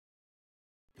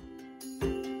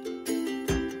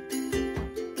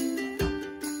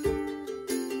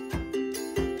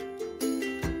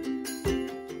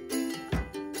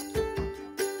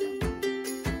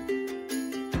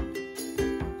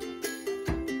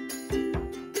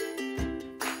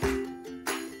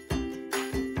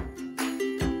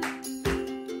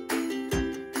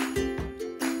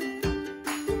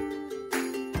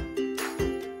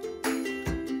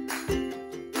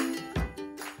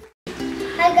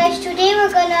Hi guys, today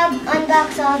we're gonna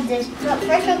unbox all this. But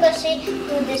first we're gonna see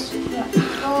who these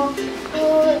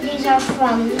are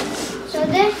from. So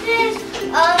this is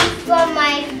from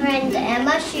my friend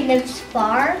Emma. She lives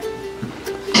far.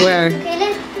 Where?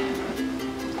 Okay,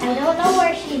 I don't know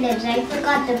where she lives. I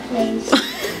forgot the place.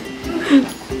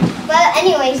 But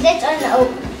anyways, let's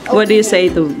open. What do you say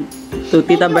to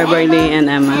Tita Beverly and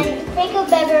Emma? Thank you,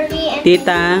 Beverly and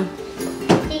Tita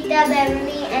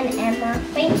Beverly and Emma.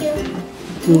 Thank you.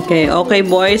 Okay, okay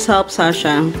boys, help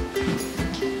Sasha.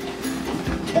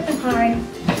 It's hard.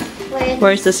 Wait.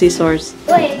 Where's the scissors?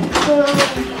 Wait.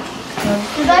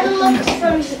 You gotta look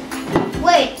from.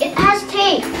 Wait, it has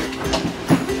tape.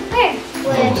 Where?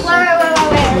 Where?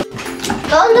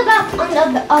 Go on the back,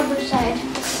 on the other side.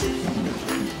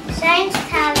 Science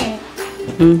talent.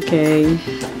 Okay.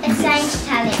 It's science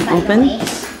talent, by Open? the way.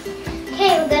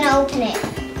 Okay, we're gonna open it.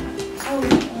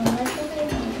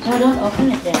 No, don't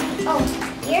open it then. Oh,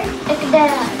 here? Look at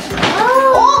that.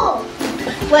 Oh!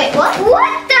 Wait, what?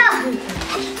 What the?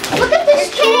 Look at this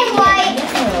kidding, like,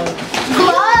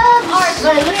 gloves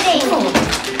are kidding.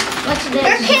 What's this?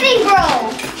 You're kidding,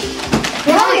 bro.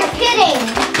 Bro, you're kidding.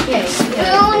 Yes.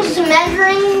 Spoons,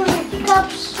 measuring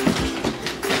cups.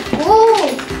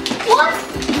 Whoa. What?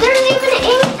 There's even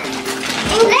ink.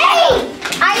 Clay.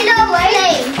 I know,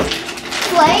 clay.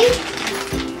 Clay?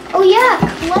 Oh yeah,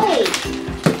 clay.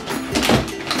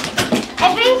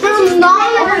 I think this is Oh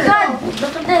my god,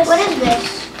 look at this. What is this?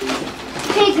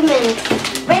 Pigment.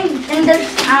 Wait, and there's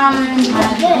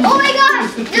Oh my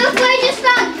gosh! Look what I just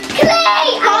found!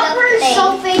 Clay! Copper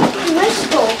sulfate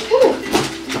crystal. Ooh.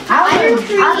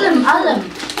 Alum.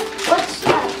 What's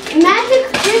that? Magic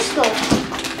crystal.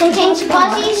 Contains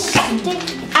fuzzy stick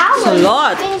alum. It's a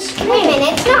lot. Wait a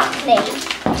minute, it's not clay.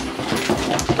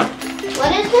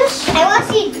 What is this? I want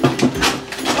to see.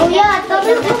 Oh yeah, it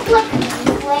doesn't look like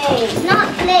clay. Not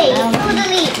clay.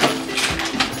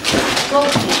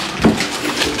 Totally.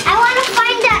 I want to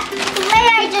find that clay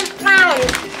I just found.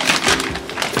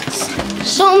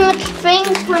 So much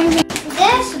things from here.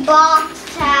 This box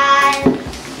has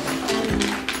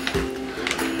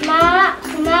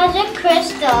magic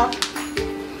crystal.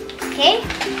 Okay.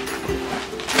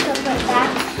 So put that.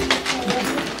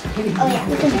 Oh yeah.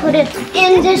 We can put it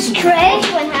in this tray.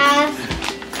 This one has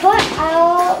put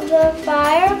out the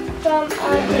fire from a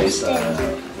distance.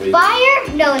 Fire?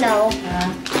 No.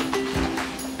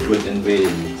 Good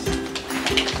ingredients.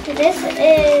 This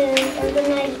is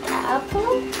organized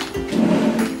apple,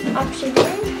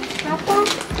 oxygen, apple,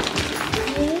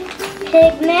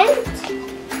 pigment,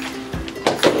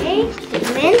 okay,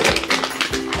 pigment,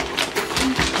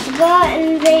 the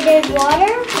invaded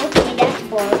water, okay, that's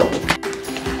boring.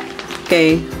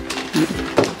 Okay.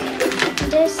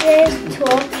 This is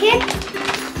toolkit.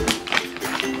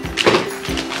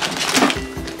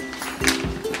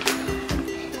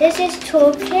 This is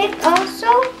toolkit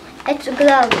also. It's a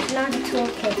glove, not a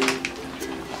toolkit.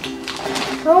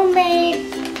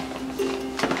 Homemade.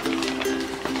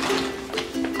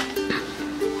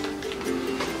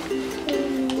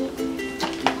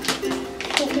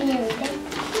 Can you read it?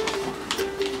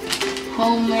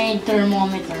 homemade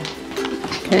thermometer.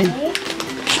 Okay.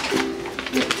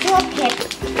 Toolkit.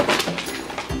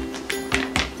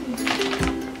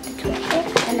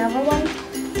 Another one.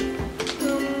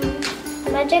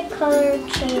 Magic color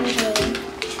changing.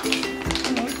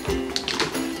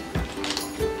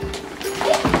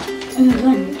 Oh my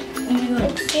god.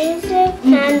 Exclusive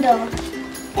candle.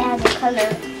 It has a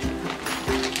color.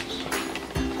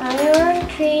 Iron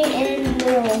tree in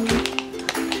bloom.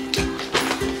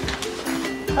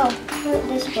 Oh,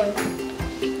 this one.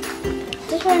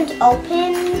 This one's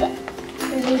opened.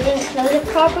 And they didn't close it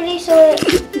properly, so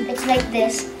it's like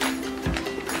this.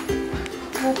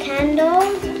 The candle,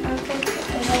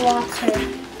 the water.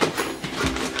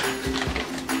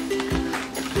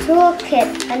 Toolkit,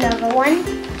 another one.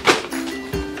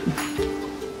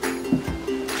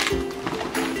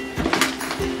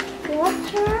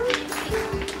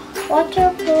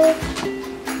 Waterproof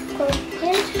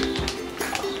coated.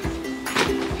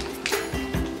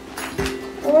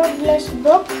 Wordless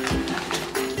book.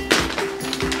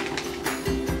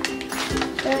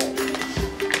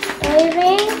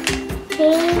 Diving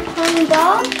ping pong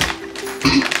ball.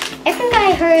 I think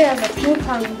I heard of a ping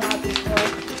pong ball before.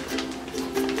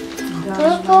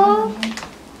 Purple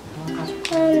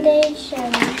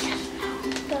foundation.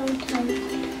 Fountain.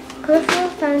 Purple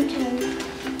fountain.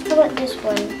 How about this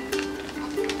one?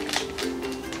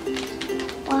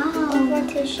 Wow.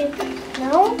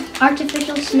 No?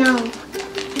 Artificial snow.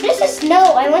 This is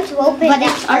snow. I want to open But that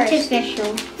it's first.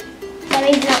 artificial. That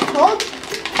means not cold?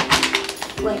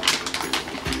 Wait.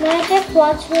 Magic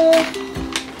water.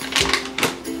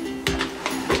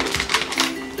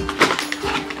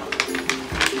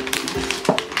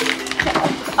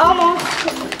 Almost.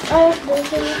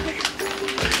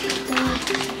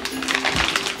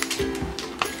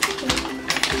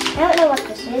 I don't know what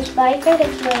this is, but I think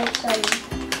it's like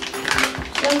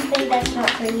something that's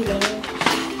not breathing.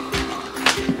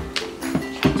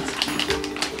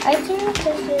 I think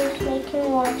this is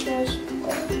making water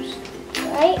spirits,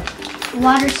 right?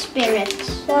 Water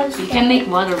spirits. You can make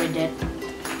water with it.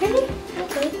 Really?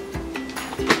 Okay.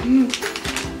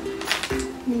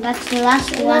 And that's the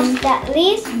last one. Last at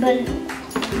least, but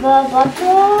the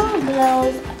bottle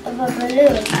blows the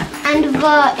balloon. And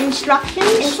the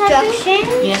instructions.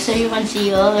 Instructions. Yeah, so you can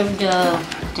see all of the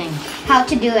things. How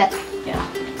to do it. Yeah.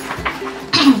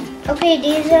 Okay,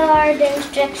 these are the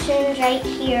instructions right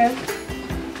here.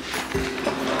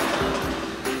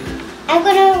 I'm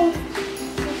gonna.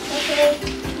 Okay,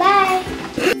 bye.